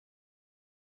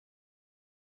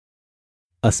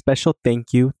A special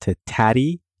thank you to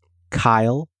Taddy,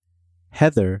 Kyle,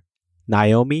 Heather,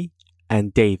 Naomi,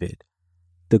 and David.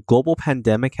 The global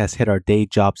pandemic has hit our day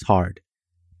jobs hard.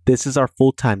 This is our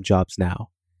full-time jobs now.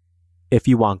 If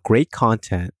you want great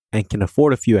content and can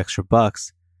afford a few extra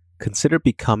bucks, consider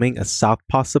becoming a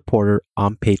Southpaw supporter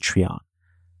on Patreon.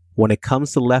 When it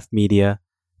comes to Left Media,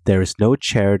 there is no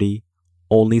charity,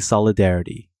 only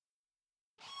solidarity.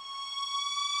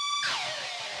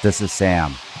 This is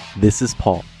Sam. This is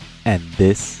Paul, and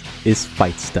this is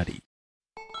Fight Study.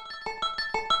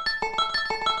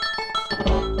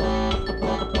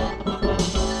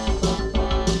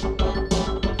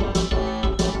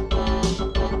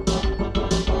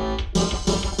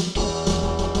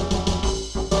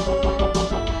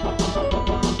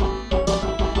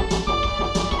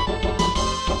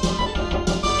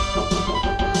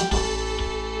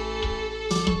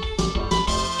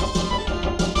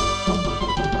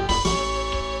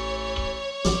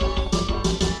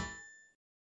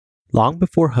 Long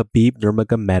before Khabib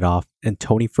Nurmagomedov and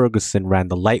Tony Ferguson ran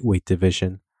the lightweight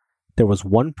division, there was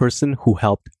one person who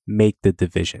helped make the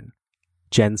division,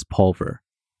 Jens Pulver.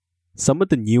 Some of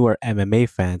the newer MMA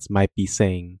fans might be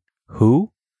saying,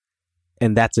 who?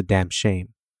 And that's a damn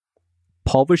shame.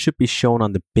 Pulver should be shown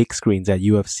on the big screens at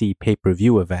UFC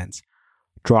pay-per-view events,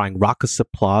 drawing raucous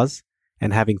applause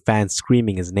and having fans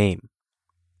screaming his name.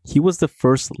 He was the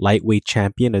first lightweight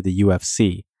champion of the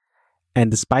UFC, and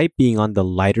despite being on the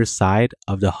lighter side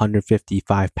of the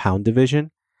 155-pound division,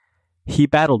 he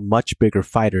battled much bigger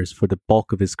fighters for the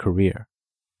bulk of his career.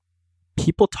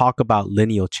 People talk about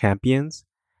lineal champions,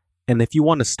 and if you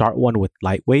want to start one with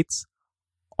lightweights,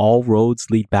 all roads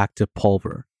lead back to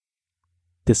Pulver.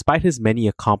 Despite his many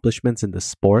accomplishments in the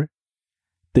sport,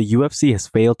 the UFC has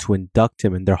failed to induct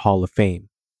him in their Hall of Fame.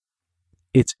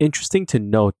 It's interesting to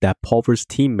note that Pulver's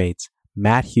teammates,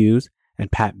 Matt Hughes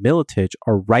and Pat Miletich,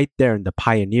 are right there in the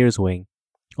Pioneers wing,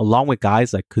 along with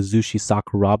guys like Kazushi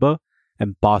Sakuraba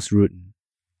and Bas Rutten.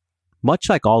 Much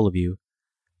like all of you,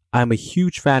 I am a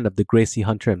huge fan of the Gracie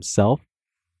Hunter himself,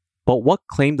 but what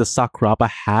claim does Sakuraba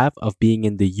have of being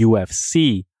in the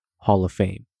UFC Hall of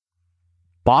Fame?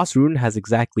 Bas Rutten has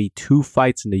exactly 2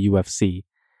 fights in the UFC,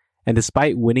 and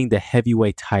despite winning the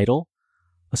heavyweight title,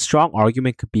 a strong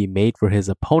argument could be made for his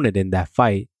opponent in that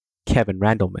fight, Kevin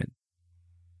Randleman.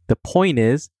 The point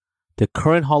is, the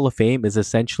current Hall of Fame is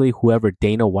essentially whoever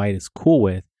Dana White is cool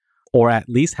with, or at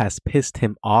least has pissed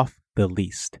him off the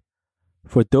least.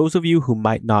 For those of you who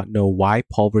might not know why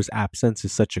Pulver's absence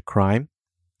is such a crime,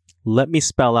 let me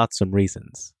spell out some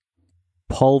reasons.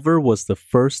 Pulver was the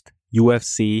first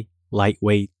UFC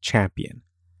lightweight champion.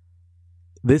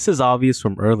 This is obvious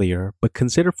from earlier, but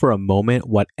consider for a moment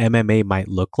what MMA might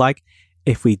look like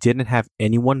if we didn't have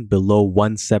anyone below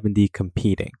 170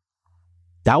 competing.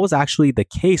 That was actually the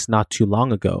case not too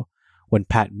long ago, when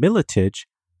Pat Miletich,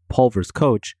 Pulver's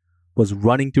coach, was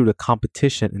running through the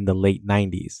competition in the late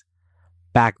 90s.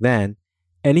 Back then,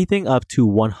 anything up to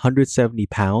 170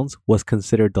 pounds was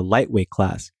considered the lightweight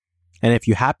class, and if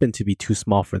you happened to be too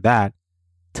small for that,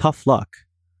 tough luck.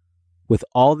 With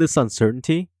all this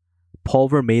uncertainty,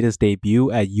 Pulver made his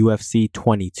debut at UFC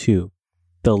 22,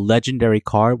 the legendary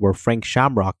card where Frank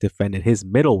Shamrock defended his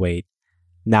middleweight,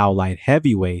 now light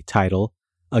heavyweight title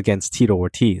against Tito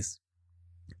Ortiz.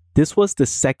 This was the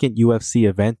second UFC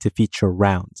event to feature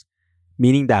rounds,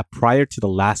 meaning that prior to the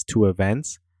last 2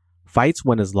 events, fights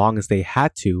went as long as they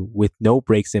had to with no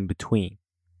breaks in between.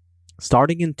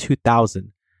 Starting in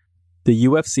 2000, the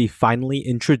UFC finally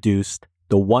introduced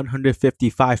the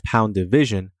 155-pound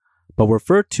division, but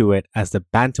referred to it as the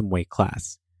bantamweight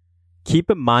class. Keep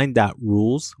in mind that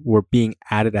rules were being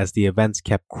added as the events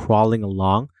kept crawling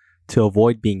along to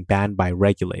avoid being banned by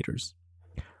regulators.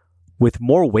 With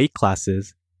more weight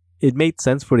classes, it made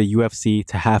sense for the UFC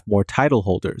to have more title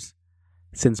holders.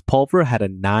 Since Pulver had a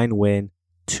 9-win,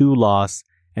 2-loss,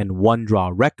 and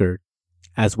 1-draw record,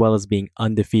 as well as being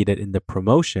undefeated in the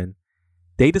promotion,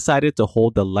 they decided to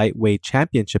hold the lightweight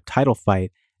championship title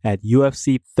fight at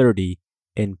UFC 30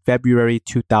 in February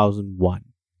 2001.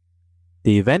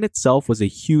 The event itself was a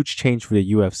huge change for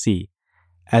the UFC,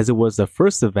 as it was the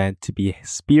first event to be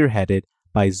spearheaded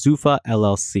by Zuffa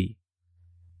LLC.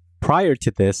 Prior to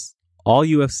this, all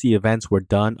UFC events were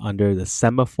done under the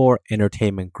Semaphore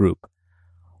Entertainment Group.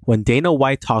 When Dana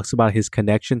White talks about his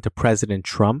connection to President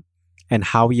Trump and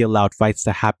how he allowed fights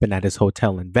to happen at his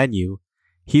hotel and venue,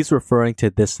 he's referring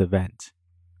to this event.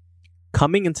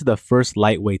 Coming into the first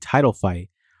lightweight title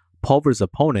fight, Pulver's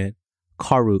opponent,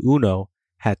 Karu Uno,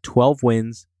 had 12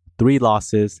 wins, 3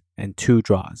 losses, and 2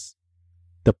 draws.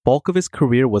 The bulk of his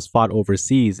career was fought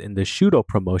overseas in the Shooto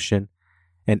promotion,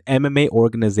 an MMA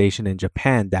organization in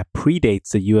Japan that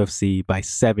predates the UFC by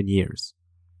 7 years.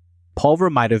 Pulver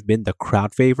might have been the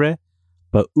crowd favorite,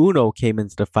 but Uno came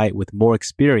into the fight with more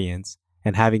experience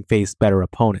and having faced better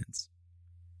opponents.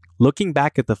 Looking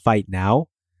back at the fight now,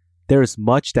 there is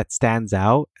much that stands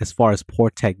out as far as poor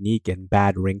technique and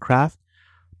bad ring craft,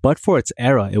 but for its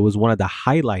era, it was one of the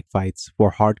highlight fights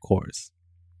for hardcores.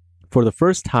 For the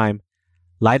first time,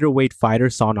 lighter weight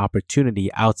fighters saw an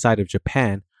opportunity outside of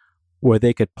Japan where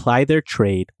they could ply their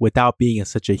trade without being in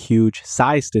such a huge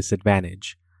size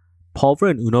disadvantage. Pulver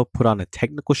and Uno put on a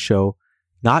technical show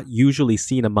not usually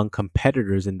seen among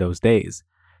competitors in those days.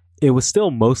 It was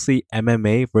still mostly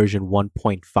MMA version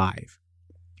 1.5.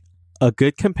 A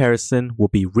good comparison will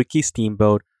be Ricky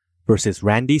Steamboat versus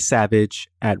Randy Savage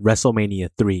at WrestleMania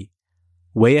 3,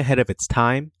 way ahead of its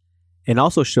time, and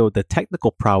also showed the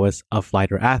technical prowess of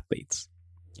lighter athletes.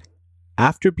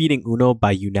 After beating Uno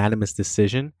by unanimous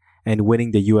decision and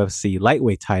winning the UFC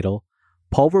lightweight title,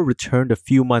 Pulver returned a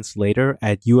few months later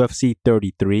at UFC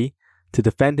 33 to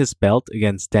defend his belt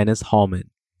against Dennis Hallman.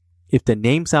 If the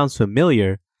name sounds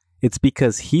familiar, it's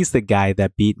because he's the guy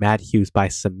that beat Matt Hughes by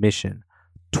submission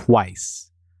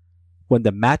twice. When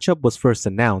the matchup was first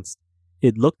announced,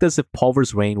 it looked as if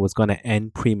Pulver's reign was going to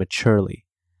end prematurely.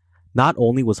 Not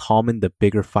only was Hallman the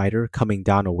bigger fighter coming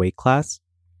down a weight class,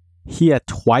 he had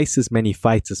twice as many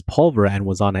fights as Pulver and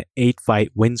was on an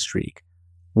 8-fight win streak,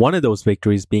 one of those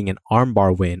victories being an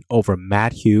armbar win over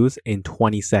Matt Hughes in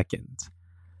 20 seconds.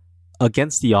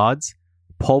 Against the odds,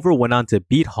 Pulver went on to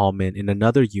beat Hallman in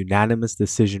another unanimous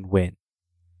decision win.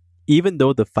 Even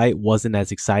though the fight wasn't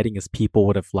as exciting as people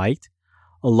would have liked,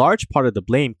 a large part of the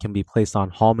blame can be placed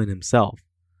on Hallman himself.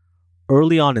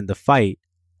 Early on in the fight,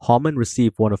 Hallman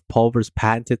received one of Pulver's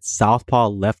patented southpaw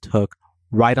left hook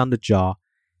right on the jaw,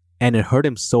 and it hurt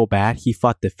him so bad he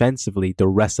fought defensively the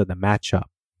rest of the matchup.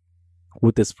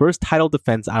 With his first title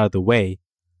defense out of the way,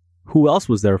 who else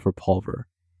was there for Pulver?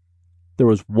 There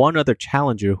was one other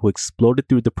challenger who exploded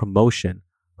through the promotion,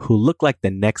 who looked like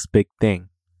the next big thing.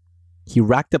 He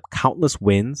racked up countless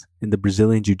wins in the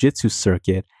Brazilian Jiu-Jitsu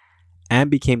circuit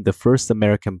and became the first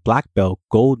American black belt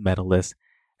gold medalist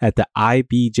at the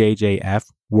IBJJF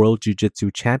World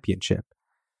Jiu-Jitsu Championship.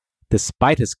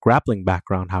 Despite his grappling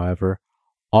background, however,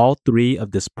 all three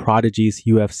of this prodigy's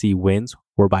UFC wins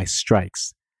were by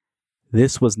strikes.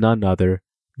 This was none other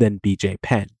than BJ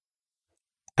Penn.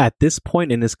 At this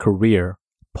point in his career,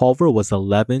 Pulver was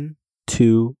 11,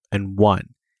 2, and 1,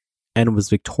 and was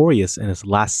victorious in his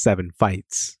last 7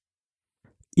 fights.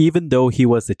 Even though he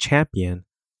was the champion,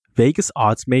 Vegas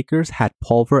oddsmakers had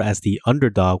Pulver as the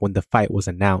underdog when the fight was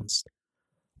announced.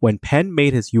 When Penn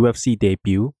made his UFC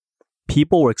debut,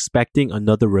 people were expecting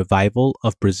another revival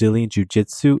of Brazilian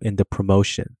Jiu-Jitsu in the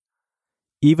promotion.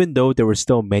 Even though there were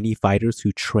still many fighters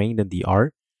who trained in the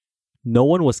art, no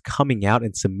one was coming out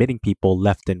and submitting people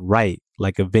left and right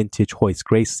like a vintage Royce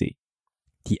Gracie.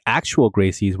 The actual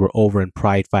Gracies were over in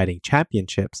Pride Fighting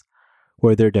Championships,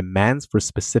 where their demands for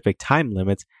specific time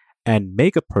limits and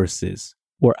mega purses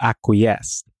were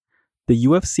acquiesced. The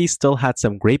UFC still had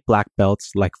some great black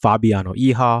belts like Fabiano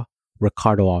Iha,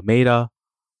 Ricardo Almeida,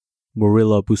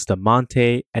 Murilo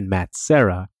Bustamante, and Matt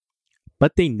Serra,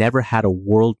 but they never had a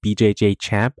world BJJ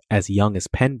champ as young as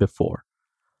Penn before.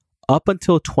 Up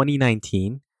until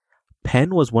 2019,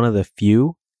 Penn was one of the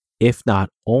few, if not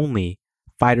only,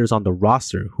 fighters on the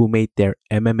roster who made their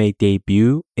MMA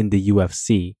debut in the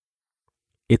UFC.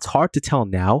 It's hard to tell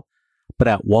now, but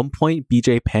at one point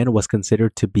BJ Penn was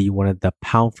considered to be one of the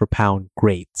pound-for-pound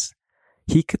greats.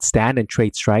 He could stand and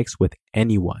trade strikes with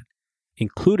anyone,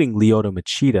 including Lyoto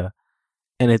Machida,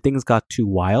 and if things got too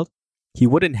wild, he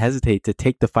wouldn't hesitate to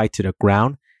take the fight to the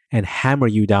ground and hammer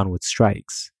you down with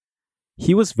strikes.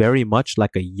 He was very much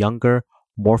like a younger,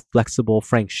 more flexible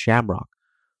Frank Shamrock,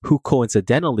 who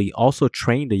coincidentally also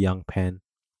trained a young Penn,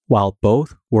 while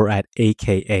both were at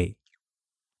AKA.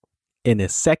 In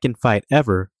his second fight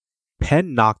ever,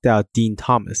 Penn knocked out Dean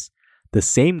Thomas, the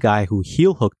same guy who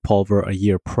heel-hooked Pulver a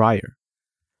year prior.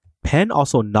 Penn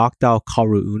also knocked out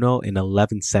Kaoru Uno in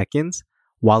 11 seconds,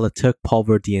 while it took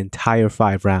Pulver the entire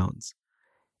 5 rounds.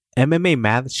 MMA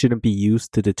math shouldn't be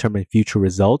used to determine future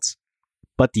results,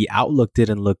 but the outlook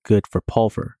didn't look good for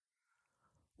Pulver.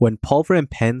 When Pulver and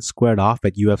Penn squared off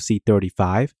at UFC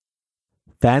 35,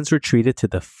 fans retreated to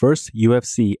the first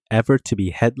UFC ever to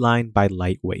be headlined by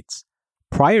lightweights.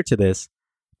 Prior to this,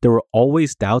 there were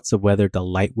always doubts of whether the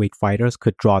lightweight fighters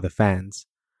could draw the fans.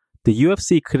 The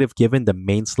UFC could have given the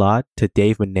main slot to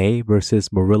Dave Menne versus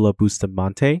Murilo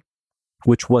Bustamante,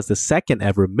 which was the second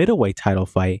ever middleweight title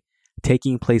fight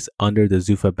taking place under the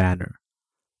Zuffa banner.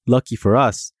 Lucky for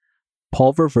us,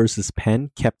 Pulver versus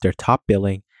Penn kept their top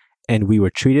billing, and we were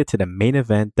treated to the main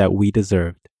event that we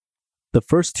deserved. The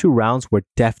first 2 rounds were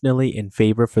definitely in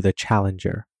favor for the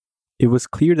challenger. It was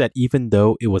clear that even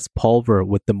though it was Pulver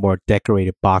with the more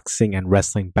decorated boxing and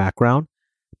wrestling background,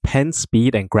 Penn's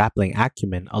speed and grappling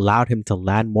acumen allowed him to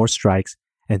land more strikes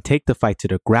and take the fight to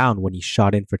the ground when he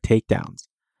shot in for takedowns.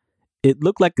 It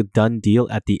looked like a done deal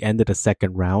at the end of the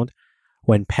second round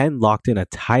when Penn locked in a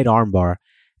tight armbar,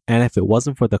 and if it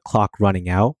wasn't for the clock running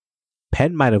out,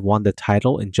 Penn might have won the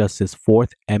title in just his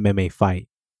 4th MMA fight.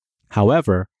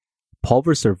 However,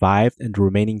 Pulver survived, and the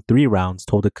remaining 3 rounds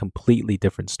told a completely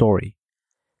different story.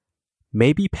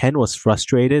 Maybe Penn was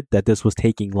frustrated that this was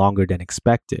taking longer than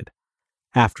expected.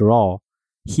 After all,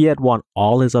 he had won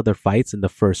all his other fights in the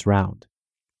first round.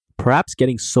 Perhaps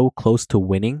getting so close to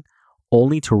winning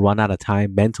only to run out of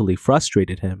time mentally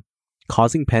frustrated him,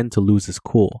 causing Penn to lose his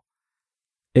cool.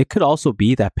 It could also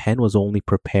be that Penn was only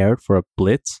prepared for a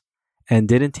blitz and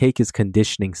didn't take his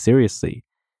conditioning seriously,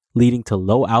 leading to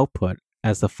low output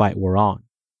as the fight wore on.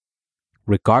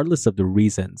 Regardless of the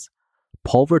reasons,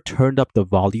 Pulver turned up the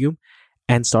volume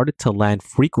and started to land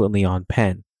frequently on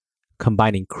Penn,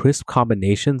 combining crisp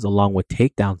combinations along with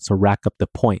takedowns to rack up the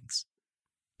points.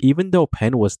 Even though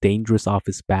Penn was dangerous off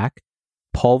his back,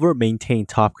 Pulver maintained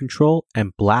top control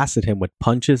and blasted him with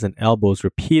punches and elbows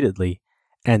repeatedly,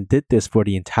 and did this for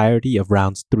the entirety of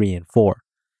rounds 3 and 4.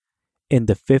 In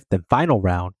the 5th and final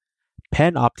round,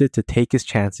 Penn opted to take his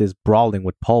chances brawling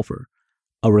with Pulver,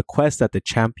 a request that the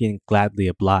champion gladly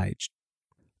obliged.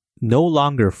 No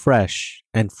longer fresh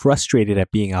and frustrated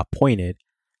at being outpointed,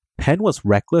 Penn was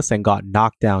reckless and got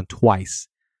knocked down twice,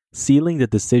 sealing the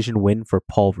decision win for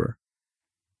Pulver.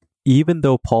 Even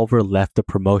though Pulver left the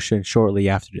promotion shortly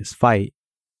after this fight,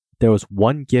 there was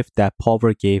one gift that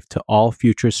Pulver gave to all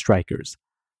future strikers: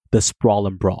 the Sprawl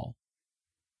and Brawl.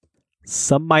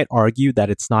 Some might argue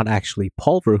that it's not actually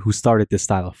Pulver who started this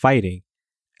style of fighting,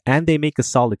 and they make a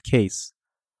solid case.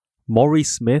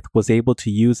 Maurice Smith was able to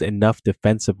use enough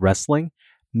defensive wrestling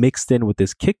mixed in with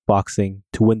his kickboxing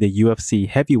to win the UFC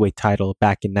heavyweight title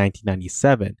back in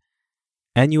 1997,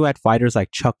 and you had fighters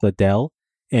like Chuck Liddell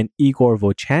and Igor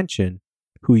Vovchanchyn,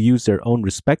 who used their own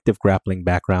respective grappling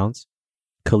backgrounds,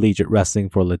 collegiate wrestling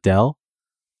for Liddell,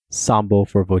 Sambo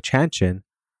for Vovchanchyn,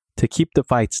 to keep the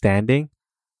fight standing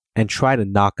and try to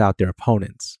knock out their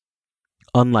opponents.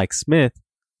 Unlike Smith,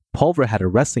 Pulver had a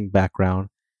wrestling background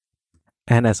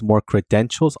and has more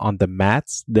credentials on the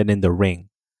mats than in the ring.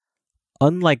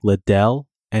 Unlike Liddell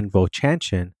and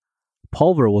Vovchanchyn,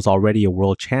 Pulver was already a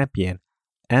world champion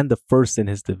and the first in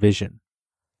his division.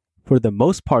 For the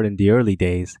most part in the early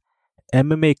days,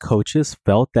 MMA coaches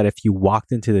felt that if you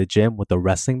walked into the gym with a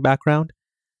wrestling background,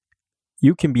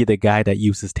 you can be the guy that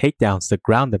uses takedowns to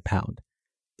ground and pound.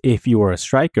 If you are a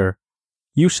striker,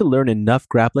 you should learn enough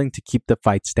grappling to keep the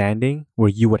fight standing where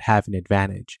you would have an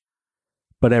advantage.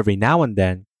 But every now and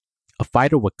then, a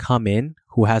fighter would come in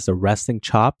who has the wrestling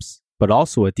chops but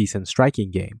also a decent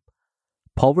striking game.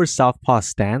 Pulver's southpaw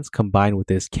stance combined with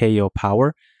his KO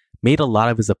power made a lot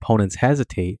of his opponents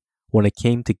hesitate when it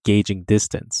came to gauging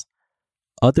distance.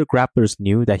 Other grapplers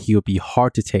knew that he would be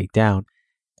hard to take down,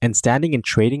 and standing and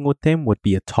trading with him would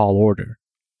be a tall order.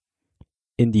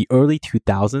 In the early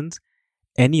 2000s,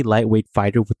 any lightweight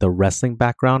fighter with a wrestling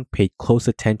background paid close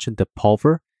attention to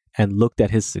Pulver and looked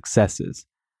at his successes.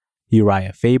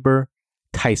 Uriah Faber,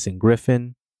 Tyson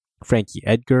Griffin, Frankie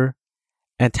Edgar,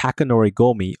 and Takanori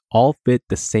Gomi all fit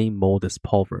the same mold as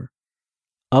Pulver.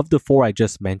 Of the 4 I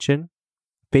just mentioned,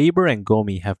 Faber and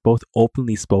Gomi have both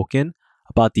openly spoken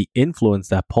about the influence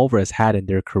that Pulver has had in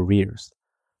their careers.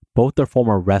 Both are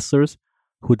former wrestlers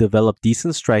who developed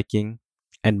decent striking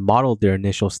and modeled their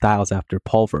initial styles after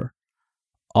Pulver.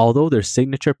 Although their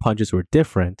signature punches were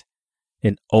different,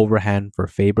 an overhand for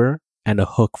Faber and a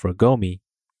hook for Gomi,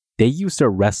 they used their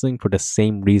wrestling for the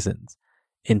same reasons: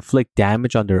 inflict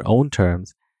damage on their own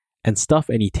terms and stuff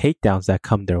any takedowns that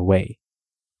come their way.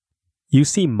 You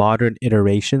see modern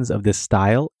iterations of this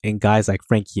style in guys like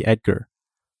Frankie Edgar,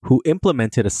 who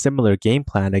implemented a similar game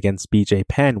plan against BJ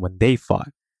Penn when they fought.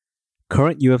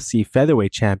 Current UFC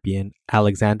featherweight champion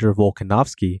Alexander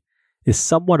Volkanovski is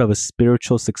somewhat of a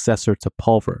spiritual successor to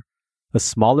Pulver, a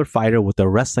smaller fighter with a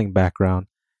wrestling background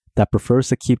that prefers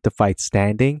to keep the fight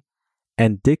standing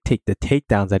and dictate the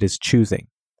takedowns at his choosing.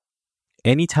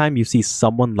 Anytime you see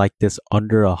someone like this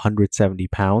under 170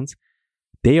 pounds,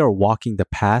 they are walking the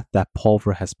path that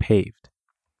Pulver has paved.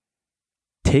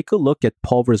 Take a look at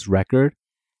Pulver's record,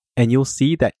 and you'll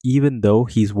see that even though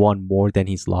he's won more than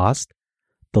he's lost,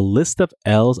 the list of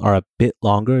L's are a bit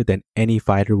longer than any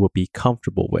fighter would be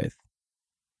comfortable with.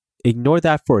 Ignore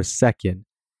that for a second,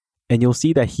 and you'll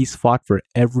see that he's fought for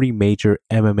every major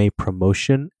MMA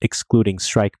promotion excluding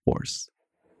Strikeforce.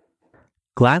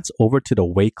 Glance over to the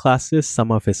weight classes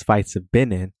some of his fights have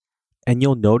been in, and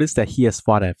you'll notice that he has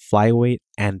fought at flyweight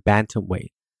and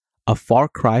bantamweight, a far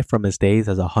cry from his days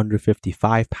as a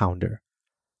 155-pounder.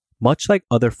 Much like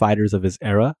other fighters of his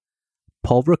era,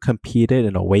 Pulver competed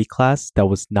in a weight class that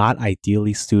was not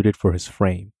ideally suited for his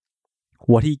frame.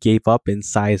 What he gave up in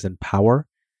size and power,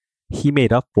 he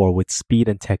made up for with speed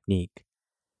and technique.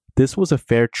 This was a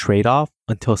fair trade-off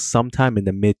until sometime in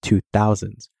the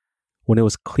mid-2000s, when it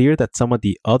was clear that some of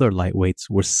the other lightweights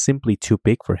were simply too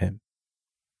big for him.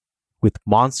 With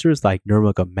monsters like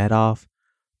Nurmagomedov,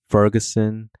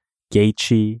 Ferguson,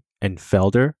 Gaethje, and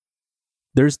Felder,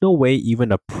 there's no way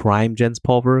even a prime Jens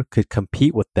Pulver could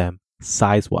compete with them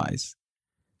size-wise.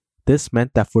 This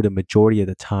meant that for the majority of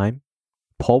the time,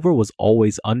 Pulver was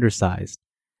always undersized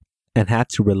and had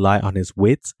to rely on his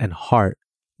wits and heart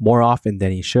more often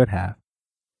than he should have.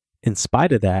 In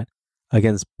spite of that,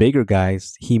 against bigger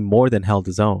guys, he more than held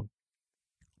his own.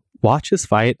 Watch his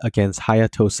fight against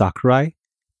Hayato Sakurai,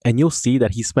 and you'll see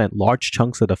that he spent large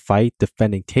chunks of the fight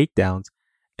defending takedowns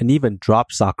and even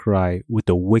dropped Sakurai with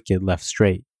a wicked left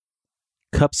straight.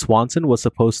 Cub Swanson was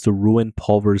supposed to ruin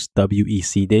Pulver's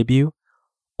WEC debut,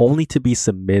 only to be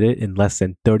submitted in less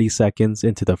than 30 seconds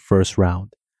into the first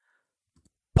round.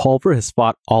 Pulver has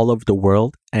fought all over the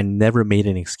world and never made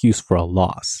an excuse for a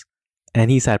loss,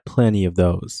 and he's had plenty of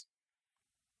those.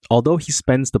 Although he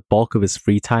spends the bulk of his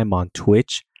free time on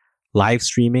Twitch, live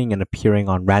streaming and appearing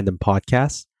on random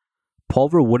podcasts,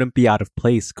 Pulver wouldn't be out of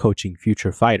place coaching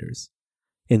future fighters.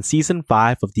 In Season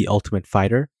 5 of The Ultimate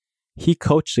Fighter, he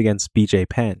coached against BJ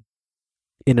Penn.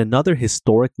 In another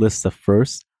historic list of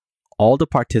firsts, all the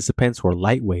participants were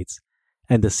lightweights,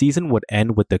 and the season would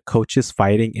end with the coaches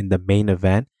fighting in the main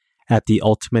event at the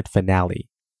Ultimate Finale.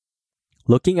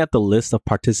 Looking at the list of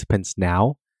participants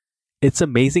now, it's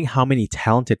amazing how many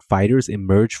talented fighters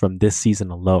emerged from this season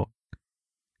alone.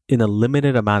 In a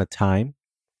limited amount of time,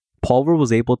 Pulver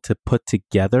was able to put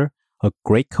together a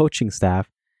great coaching staff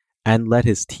and led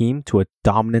his team to a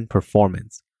dominant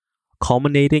performance,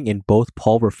 culminating in both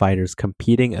Pulver fighters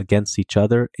competing against each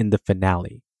other in the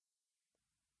finale.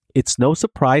 It's no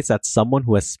surprise that someone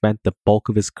who has spent the bulk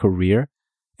of his career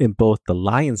in both the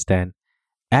Lion's Den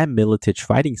and Miletich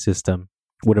fighting system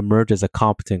would emerge as a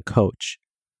competent coach.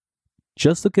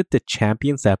 Just look at the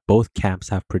champions that both camps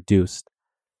have produced.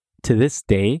 To this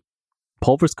day,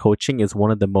 Pulver's coaching is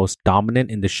one of the most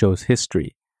dominant in the show's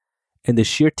history, and the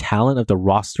sheer talent of the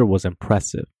roster was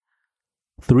impressive.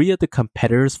 3 of the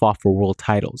competitors fought for world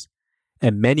titles,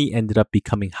 and many ended up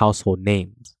becoming household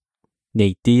names.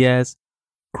 Nate Diaz,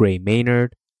 Gray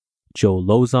Maynard, Joe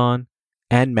Lauzon,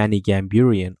 and Manny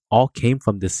Gamburian all came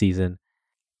from this season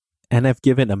and have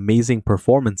given amazing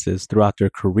performances throughout their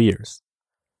careers.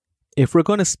 If we're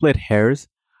going to split hairs,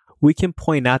 we can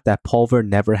point out that Pulver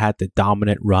never had the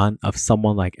dominant run of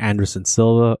someone like Anderson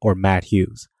Silva or Matt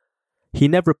Hughes. He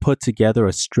never put together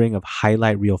a string of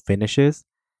highlight reel finishes,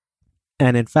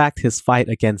 and in fact his fight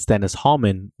against Dennis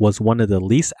Hallman was one of the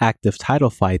least active title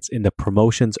fights in the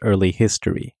promotion's early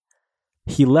history.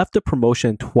 He left the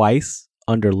promotion twice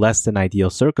under less than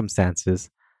ideal circumstances,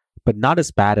 but not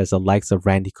as bad as the likes of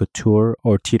Randy Couture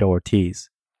or Tito Ortiz.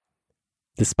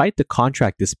 Despite the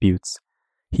contract disputes,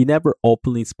 he never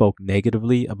openly spoke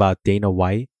negatively about Dana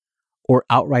White or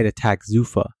outright attacked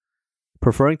Zuffa,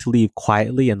 preferring to leave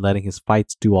quietly and letting his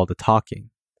fights do all the talking.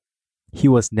 He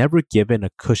was never given a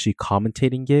cushy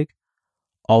commentating gig,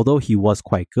 although he was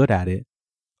quite good at it,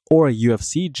 or a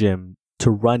UFC gym to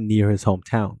run near his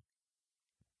hometown.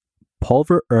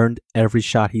 Pulver earned every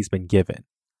shot he's been given,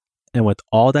 and with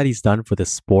all that he's done for the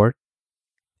sport,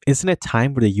 isn't it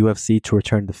time for the UFC to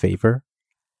return the favor?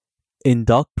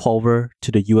 Induct Pulver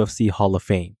to the UFC Hall of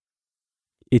Fame.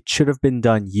 It should have been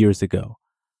done years ago,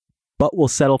 but we'll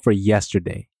settle for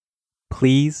yesterday.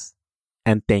 Please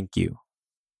and thank you.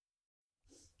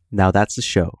 Now that's the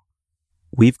show.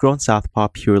 We've grown Southpaw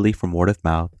purely from word of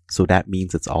mouth, so that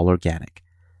means it's all organic.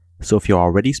 So if you're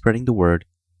already spreading the word,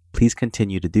 please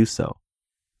continue to do so.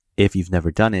 If you've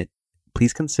never done it,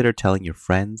 please consider telling your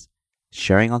friends,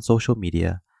 sharing on social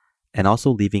media, and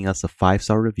also leaving us a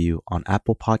 5-star review on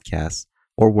Apple Podcasts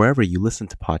or wherever you listen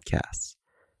to podcasts.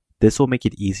 This will make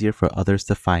it easier for others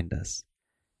to find us.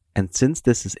 And since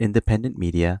this is independent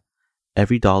media,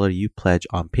 every dollar you pledge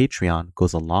on Patreon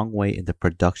goes a long way in the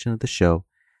production of the show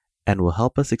and will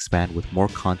help us expand with more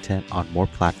content on more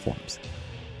platforms.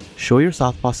 Show your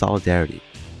Southpaw solidarity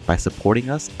by supporting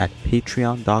us at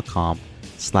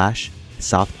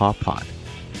patreon.com/southpawpod.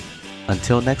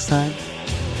 Until next time,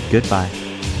 goodbye.